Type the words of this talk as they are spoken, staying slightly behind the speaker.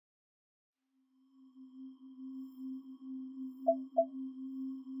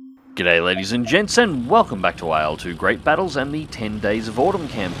G'day ladies and gents, and welcome back to IL-2 Great Battles and the 10 Days of Autumn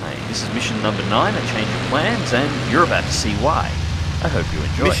campaign. This is mission number 9, a change of plans, and you're about to see why. I hope you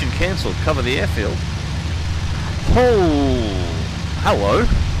enjoy. Mission cancelled, cover the airfield. Oh, hello.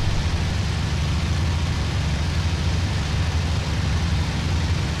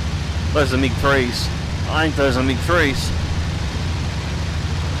 Those are MiG-3s. I think those are MiG-3s.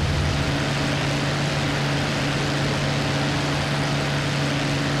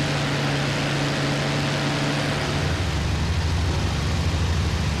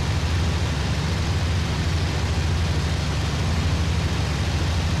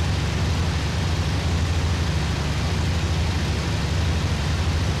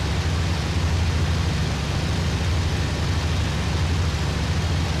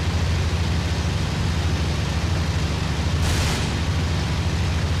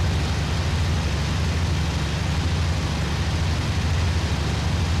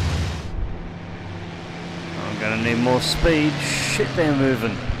 Gonna need more speed. Shit, they're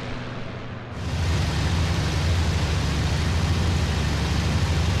moving.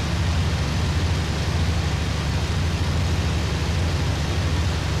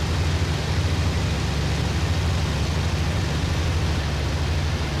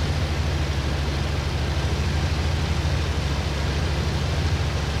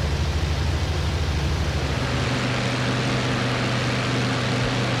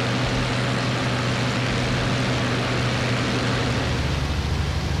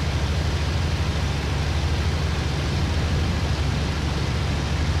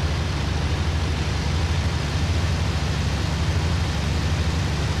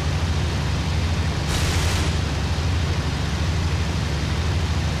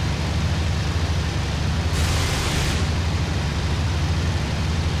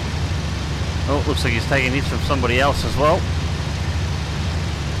 Oh, looks like he's taking hits from somebody else as well.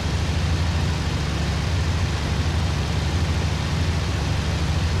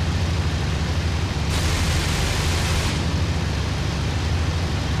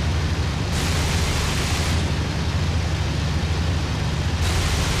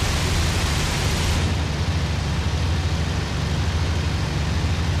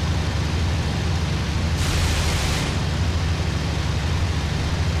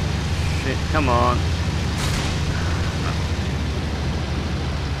 Come on.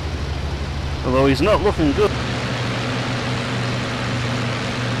 Although he's not looking good.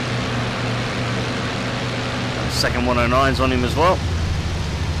 Second 109's on him as well.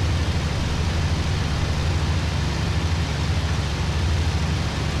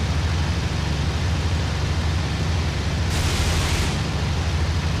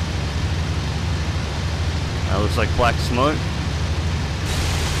 That looks like black smoke.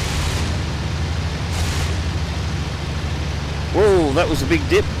 Whoa, that was a big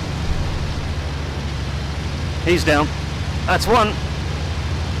dip. He's down. That's one.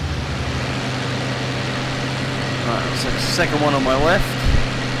 Alright, so second one on my left.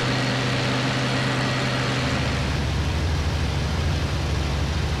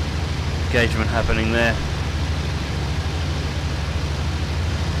 Engagement happening there.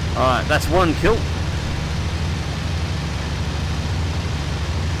 Alright, that's one kill.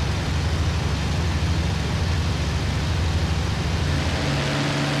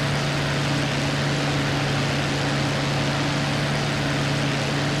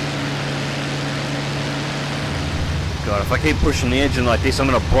 God, if I keep pushing the engine like this, I'm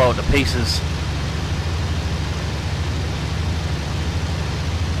going to blow it to pieces.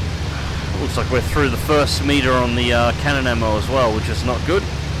 Looks like we're through the first meter on the cannon ammo as well, which is not good.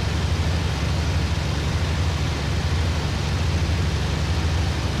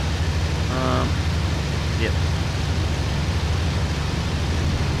 Yep.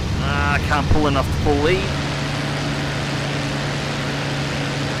 I can't pull enough to pull lead.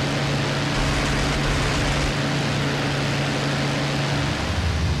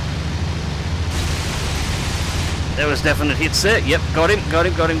 There was definite hits there. Yep, got him.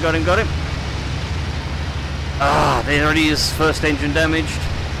 Ah, there it is. First engine damaged.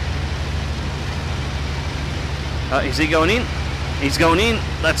 Is he going in? He's going in.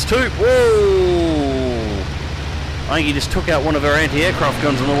 That's two. Whoa! I think he just took out one of our anti-aircraft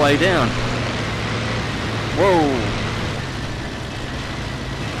guns on the way down. Whoa!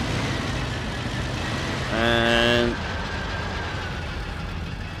 And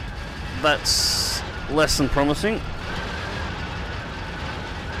that's less than promising.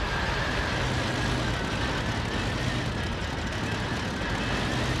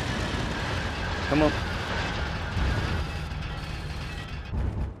 Come on.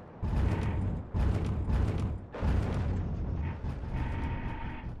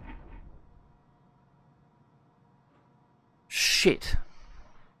 shit.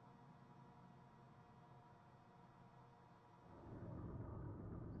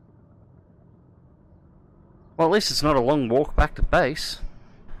 Well, at least it's not a long walk back to base.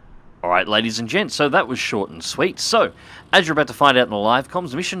 Alright, ladies and gents, so that was short and sweet. So, as you're about to find out in the live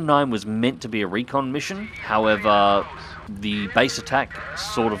comms, Mission 9 was meant to be a recon mission. However, the base attack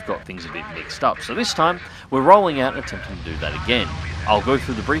sort of got things a bit mixed up. So this time, we're rolling out and attempting to do that again. I'll go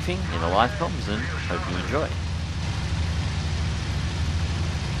through the briefing in the live comms and hope you enjoy.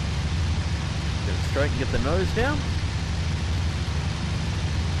 Get it straight and get the nose down.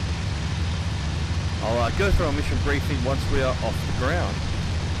 I'll go through our mission briefing once we are off the ground.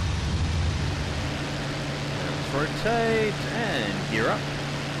 Rotate and gear up.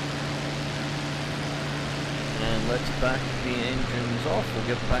 And let's back the engines off. We'll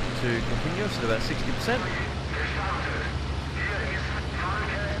get back to continuous at about 60%.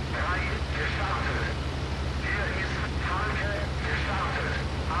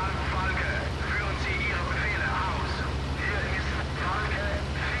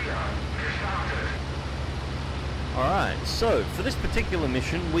 Alright, so for this particular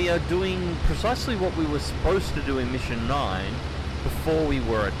mission we are doing precisely what we were supposed to do in Mission 9 before we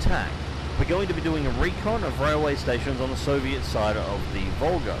were attacked. We're going to be doing a recon of railway stations on the Soviet side of the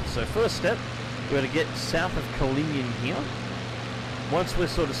Volga. So first step, we're going to get south of Kalinin here. Once we're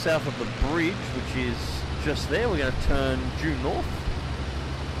sort of south of the bridge, which is just there, we're going to turn due north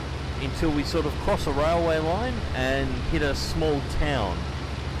until we sort of cross a railway line and hit a small town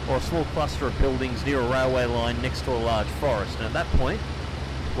or a small cluster of buildings near a railway line next to a large forest. And at that point,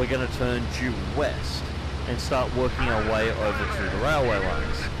 we're going to turn due west and start working our way over to the railway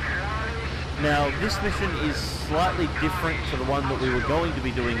lines. Now, this mission is slightly different to the one that we were going to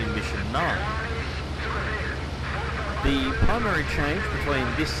be doing in Mission 9. The primary change between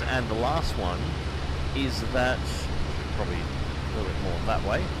this and the last one is that, probably a little bit more that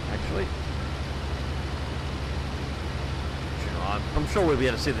way, actually. I'm sure we'll be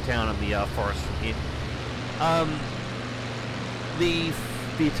able to see the town and the forest from here.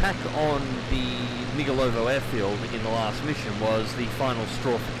 The attack on the Migalovo airfield in the last mission was the final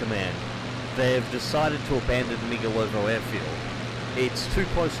straw for command. They've decided to abandon the Migalovo airfield. It's too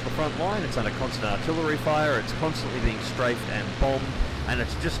close to the front line, it's under constant artillery fire, it's constantly being strafed and bombed, and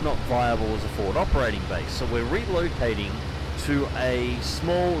it's just not viable as a forward operating base. So we're relocating to a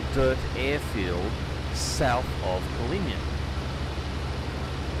small dirt airfield south of Kalinin.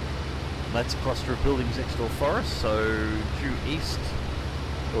 That's a cluster of buildings next to a forest, so due east,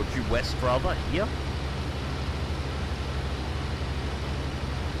 or due west rather, here.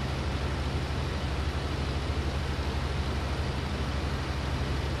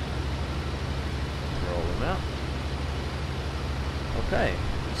 Roll them out. Okay,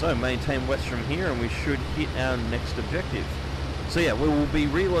 so maintain west from here and we should hit our next objective. So yeah, we will be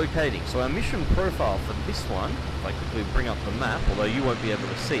relocating. So our mission profile for this one, if I quickly bring up the map, although you won't be able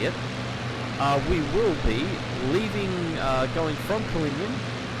to see it, we will be leaving, going from Kalinin.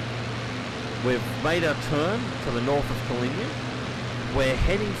 We've made our turn to the north of Kalinin. We're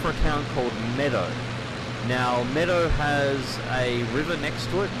heading for a town called Meadow. Now, Meadow has a river next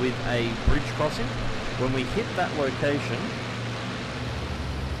to it with a bridge crossing. When we hit that location,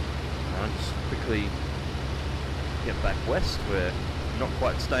 I'll just quickly get back west. We're not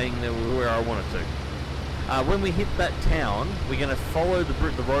quite staying there where I wanted to. When we hit that town, we're going to follow the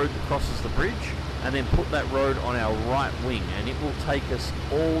road that crosses the bridge and then put that road on our right wing, and it will take us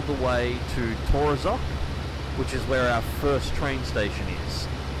all the way to TridentZ, which is where our first train station is.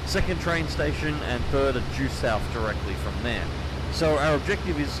 Second train station and third are due south directly from there. So our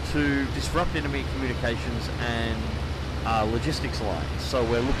objective is to disrupt enemy communications and logistics lines. So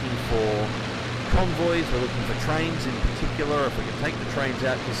we're looking for convoys, we're looking for trains in particular. If we can take the trains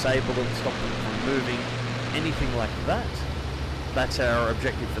out, disable them, stop them from moving, anything like that, that's our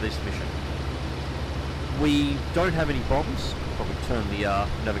objective for this mission. We don't have any bombs. I'll probably turn the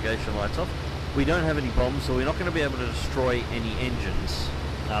navigation lights off. We don't have any bombs, so we're not going to be able to destroy any engines.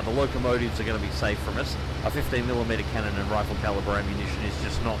 The locomotives are going to be safe from us. A 15mm cannon and rifle caliber ammunition is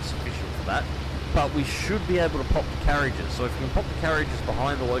just not sufficient for that. But we should be able to pop the carriages. So if we can pop the carriages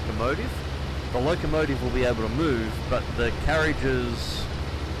behind the locomotive will be able to move, but the carriages,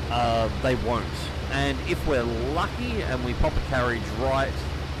 they won't. And if we're lucky and we pop a carriage right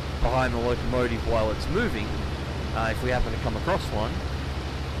behind the locomotive while it's moving, if we happen to come across one,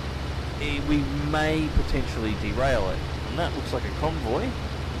 we may potentially derail it. And that looks like a convoy.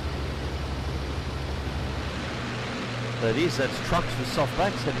 That's trucks with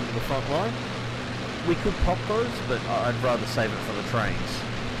softbacks heading to the front line. We could pop those, but I'd rather save it for the trains.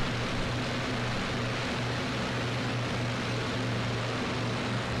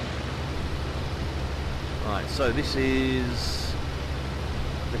 Alright, so this is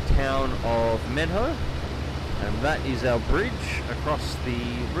the town of Medho, and that is our bridge across the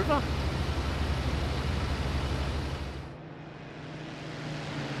river.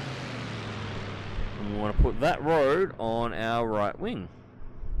 And we want to put that road on our right wing.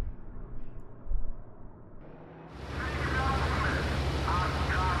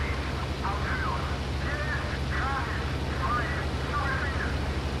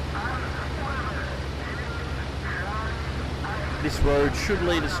 This road should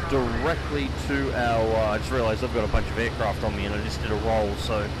lead us directly to our, I just realised I've got a bunch of aircraft on me and I just did a roll,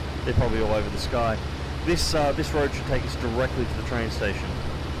 so they're probably all over the sky. This road should take us directly to the train station.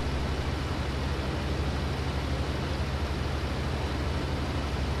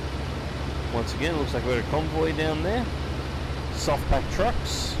 Once again, looks like we've got a convoy down there. Soft pack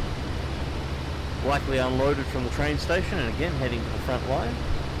trucks. Likely unloaded from the train station and again heading to the front line.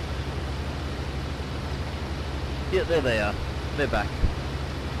 Yeah, there they are. They're back.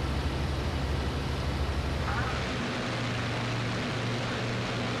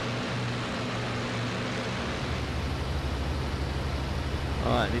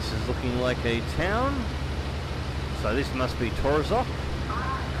 Alright, this is looking like a town. So this must be Torzok.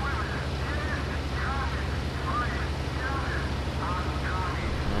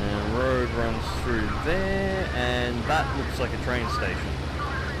 And road runs through there, and that looks like a train station.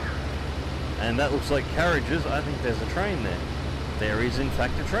 And that looks like carriages. I think there's a train there. There is in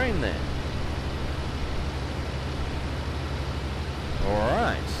fact a train there.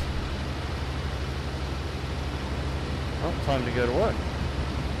 Alright. Well, time to go to work.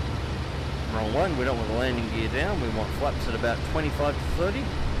 Wrong one, we don't want the landing gear down, we want flaps at about 25 to 30.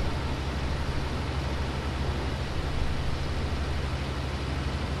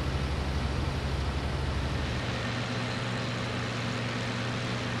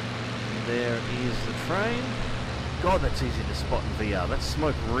 There is the train. God, that's easy to spot in VR. That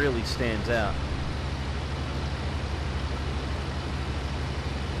smoke really stands out.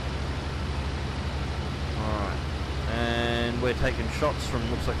 Alright. And we're taking shots from,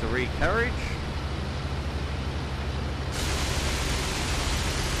 looks like the rear carriage.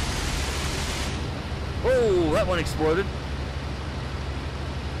 Oh, that one exploded.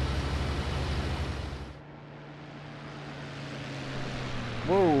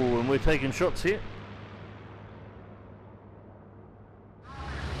 Whoa, and we're taking shots here.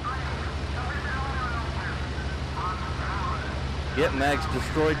 Yep, Mags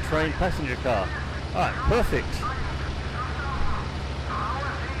destroyed train passenger car. Alright, perfect.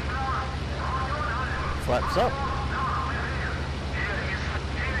 Flaps up.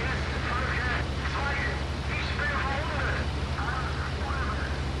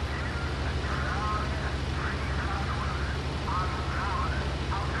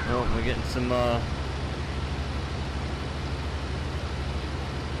 Oh, we're getting some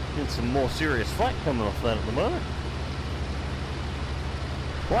more serious flight coming off that at the moment.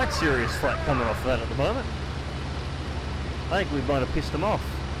 Quite serious flight coming off that at the moment. I think we might have pissed them off.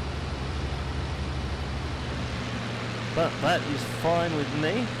 But that is fine with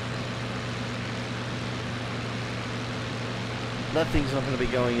me. That thing's not going to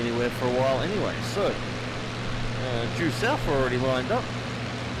be going anywhere for a while anyway. So, due south are already lined up.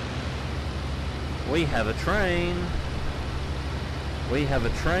 We have a train. We have a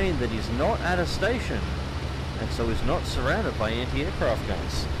train that is not at a station, and so is not surrounded by anti-aircraft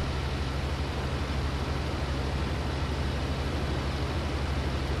guns.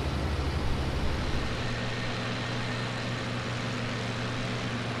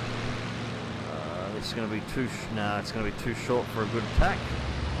 It's going to be too it's going to be too short for a good attack.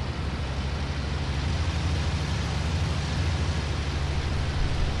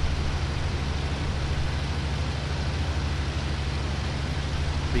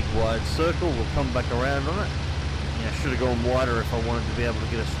 Big wide circle, we'll come back around on it. Yeah, I should have gone wider if I wanted to be able to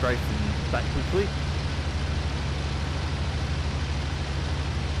get a strafe and back quickly.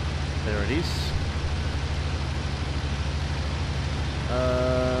 There it is.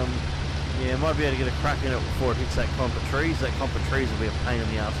 Yeah, might be able to get a crack in it before it hits that clump of trees. That clump of trees will be a pain in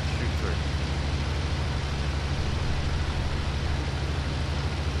the ass to shoot through.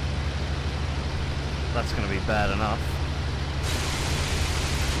 That's going to be bad enough.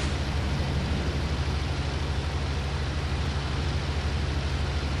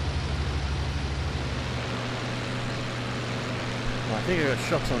 Well, I think I got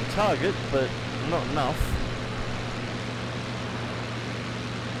shots on target, but not enough.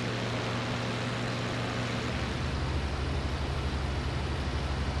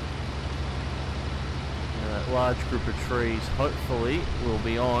 Large group of trees hopefully will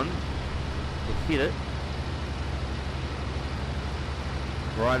be on to hit it.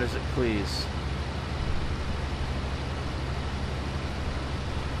 right as it clears.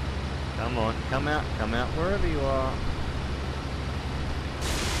 Come on, come out, wherever you are.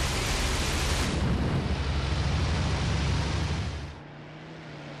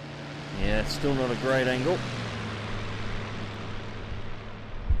 Yeah, it's still not a great angle.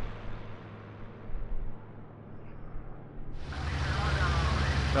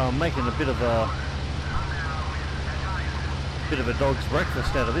 Oh, I'm making a bit of a dog's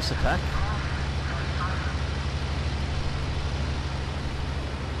breakfast out of this attack.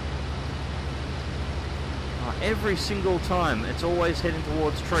 Every single time, it's always heading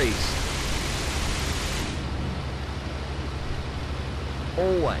towards trees.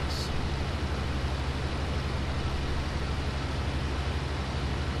 Always.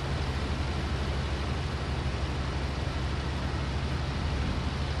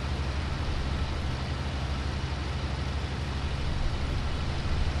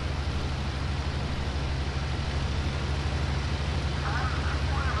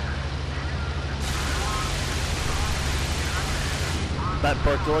 That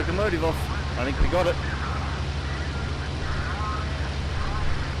broke the locomotive off. I think we got it.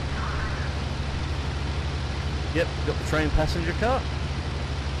 Yep, got the train passenger car.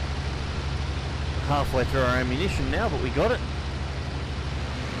 Halfway through our ammunition now, but we got it.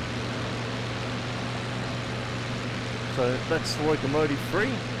 So that's the locomotive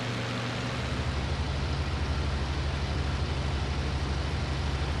free.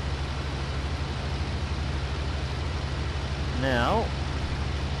 Now,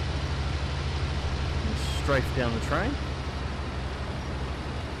 strafe down the train.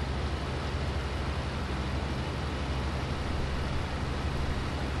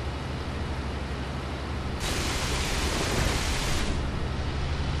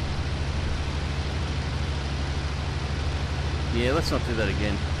 Yeah, let's not do that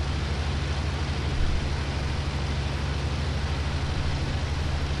again.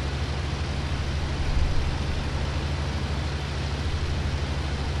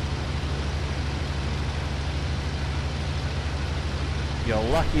 You're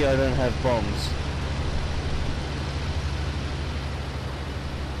lucky I don't have bombs.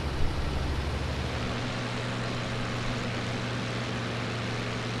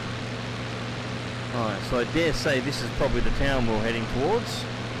 Alright, so I dare say this is probably the town we're heading towards.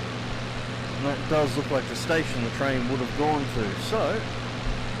 And that does look like the station the train would have gone to. So,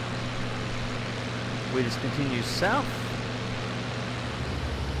 we just continue south.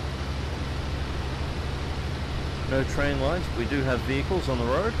 No train lines, but we do have vehicles on the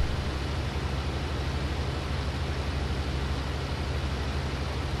road.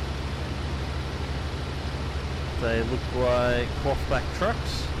 They look like cloth-back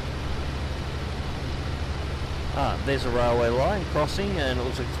trucks. Ah, there's a railway line crossing, and it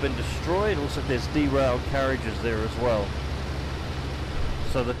looks like it's been destroyed. It looks like there's derailed carriages there as well.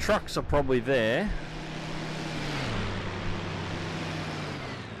 So the trucks are probably there.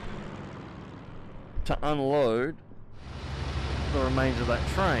 To unload the remains of that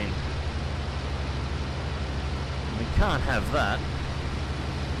train. We can't have that.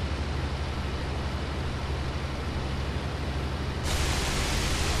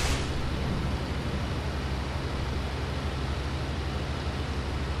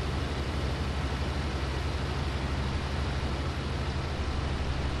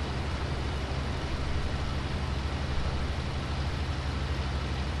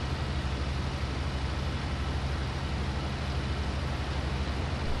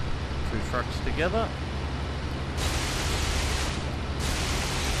 Trucks together.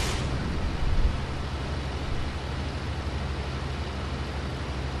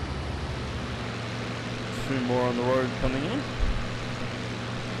 Two more on the road coming in.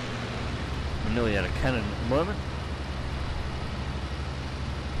 We're nearly out of cannon at the moment.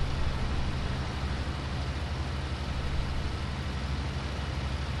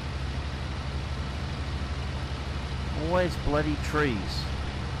 Always bloody trees.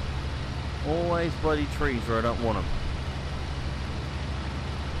 Always bloody trees where I don't want them.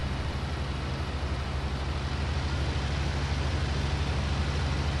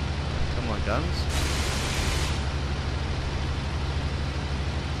 Come on, guns.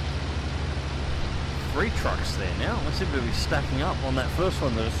 Three trucks there now. Let's see if we'll be stacking up on that first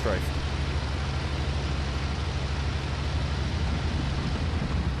one that is strafed.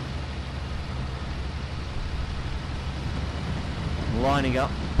 Lining up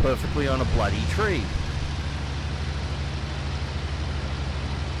perfectly on a bloody tree.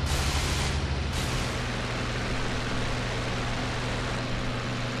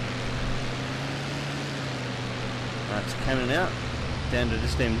 That's cannon out. down to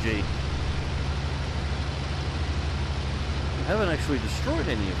just MG. We haven't actually destroyed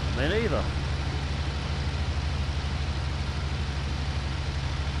any of them then either.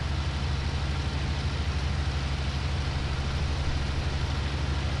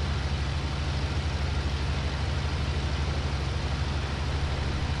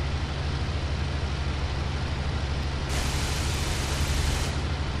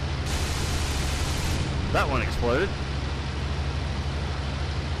 That one exploded.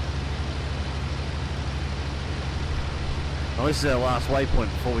 Well, this is our last waypoint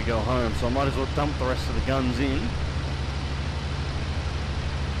before we go home, so I might as well dump the rest of the guns in.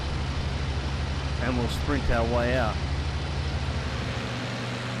 And we'll sprint our way out.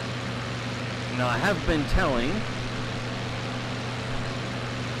 Now, I have been telling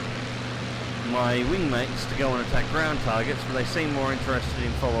my wingmates to go and attack ground targets, but they seem more interested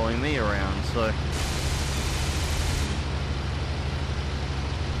in following me around, so...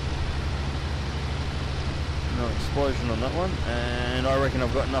 No explosion on that one, and I reckon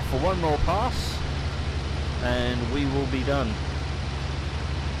I've got enough for one more pass, and we will be done.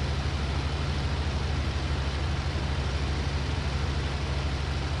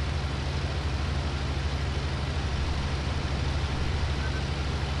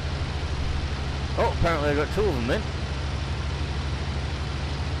 Oh, apparently I got two of them then.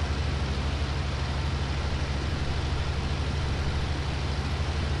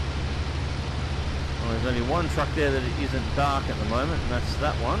 Well, there's only one truck there that isn't dark at the moment, and that's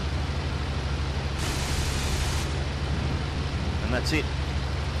that one. And that's it.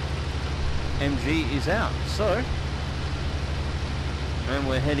 MG is out, so... And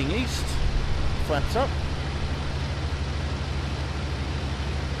we're heading east. Flaps up.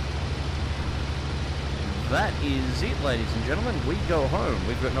 That is it, ladies and gentlemen. We go home.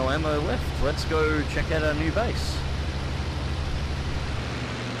 We've got no ammo left. Let's go check out our new base.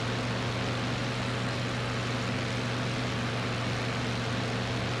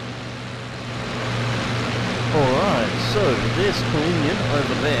 Alright, so there's Colinion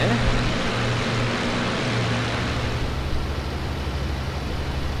over there.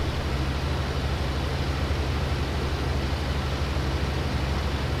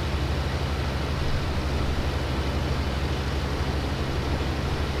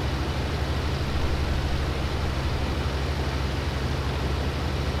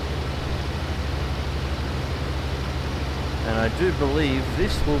 And I do believe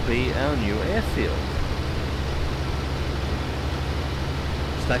this will be our new airfield.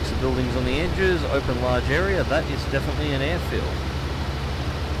 Stacks of buildings on the edges, open large area, that is definitely an airfield.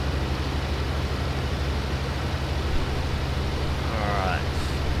 Alright.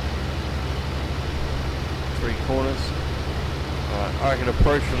 3 corners. Alright, I can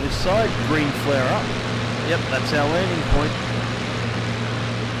approach from this side, green flare up. Yep, that's our landing point.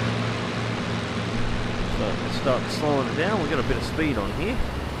 So let's start slowing it down. We've got a bit of speed on here.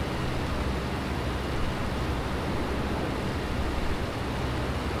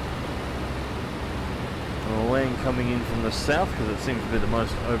 And a lane coming in from the south because it seems to be the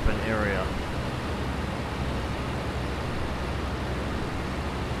most open area.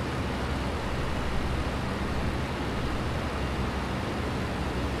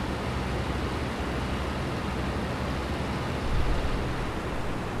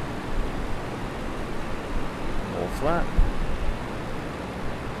 Flat,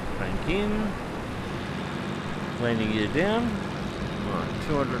 bank in, landing gear down, right,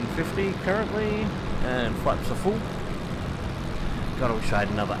 250 currently, and flaps are full. God, I wish I had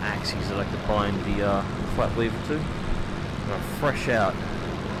another axis that I could bind the flap lever to. I'm going to fresh out.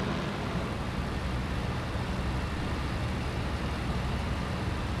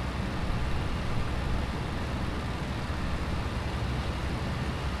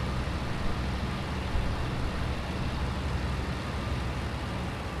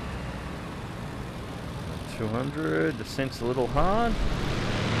 Descent's a little hard.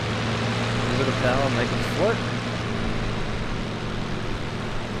 A little bit of power, make it float.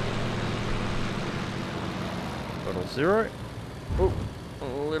 Throttle 0. Oh, a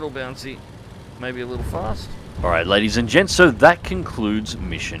little bouncy. Maybe a little fast. Alright, ladies and gents, so that concludes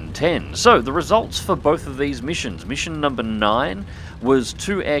Mission 10. So, the results for both of these missions. Mission number 9 was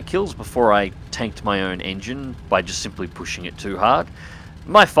 2 air kills before I tanked my own engine by just simply pushing it too hard.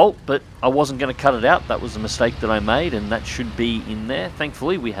 My fault, but I wasn't going to cut it out. That was a mistake that I made, and that should be in there.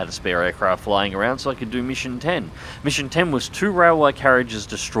 Thankfully, we had a spare aircraft flying around, so I could do Mission 10. Mission 10 was 2 railway carriages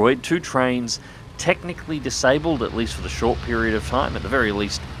destroyed, 2 trains technically disabled, at least for the short period of time, at the very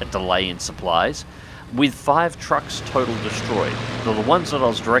least a delay in supplies. with 5 trucks total destroyed. The ones that I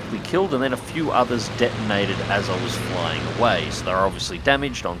was directly killed, and then a few others detonated as I was flying away. So they're obviously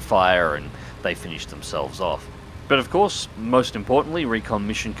damaged, on fire, and they finished themselves off. But of course, most importantly, recon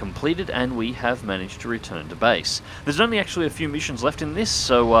mission completed, and we have managed to return to base. There's only actually a few missions left in this,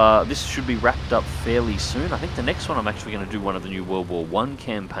 so this should be wrapped up fairly soon. I think the next one I'm actually going to do one of the new World War I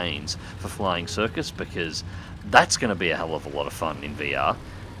campaigns for Flying Circus, because that's going to be a hell of a lot of fun in VR.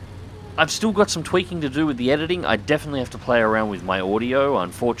 I've still got some tweaking to do with the editing. I definitely have to play around with my audio.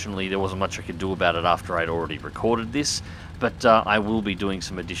 Unfortunately, there wasn't much I could do about it after I'd already recorded this, but I will be doing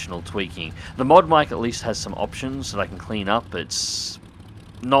some additional tweaking. The mod mic at least has some options that I can clean up. It's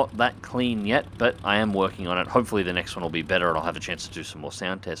not that clean yet, but I am working on it. Hopefully the next one will be better and I'll have a chance to do some more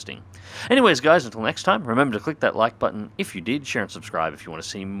sound testing. Anyways, guys, until next time, remember to click that like button if you did, share and subscribe if you want to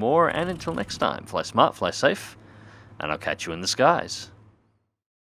see more, and until next time, fly smart, fly safe, and I'll catch you in the skies.